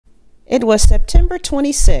It was September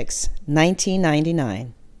 26,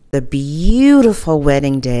 1999. The beautiful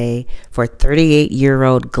wedding day for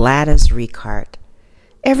 38-year-old Gladys Ricart.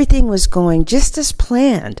 Everything was going just as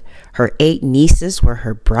planned. Her 8 nieces were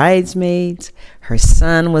her bridesmaids. Her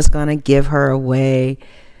son was going to give her away.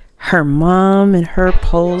 Her mom and her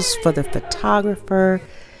posed for the photographer.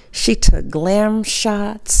 She took glam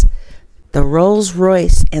shots. The Rolls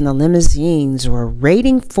Royce and the limousines were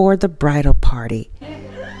waiting for the bridal party.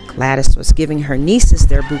 Gladys was giving her nieces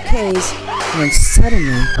their bouquets when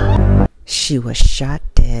suddenly she was shot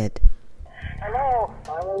dead. Hello,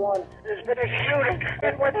 911. There's been a shooting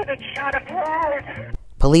and whether it's shot abroad.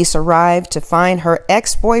 Police arrived to find her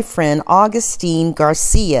ex-boyfriend, Augustine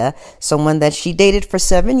Garcia, someone that she dated for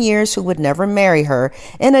 7 years who would never marry her,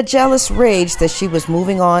 in a jealous rage that she was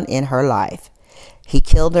moving on in her life. He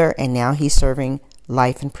killed her and now he's serving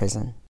life in prison.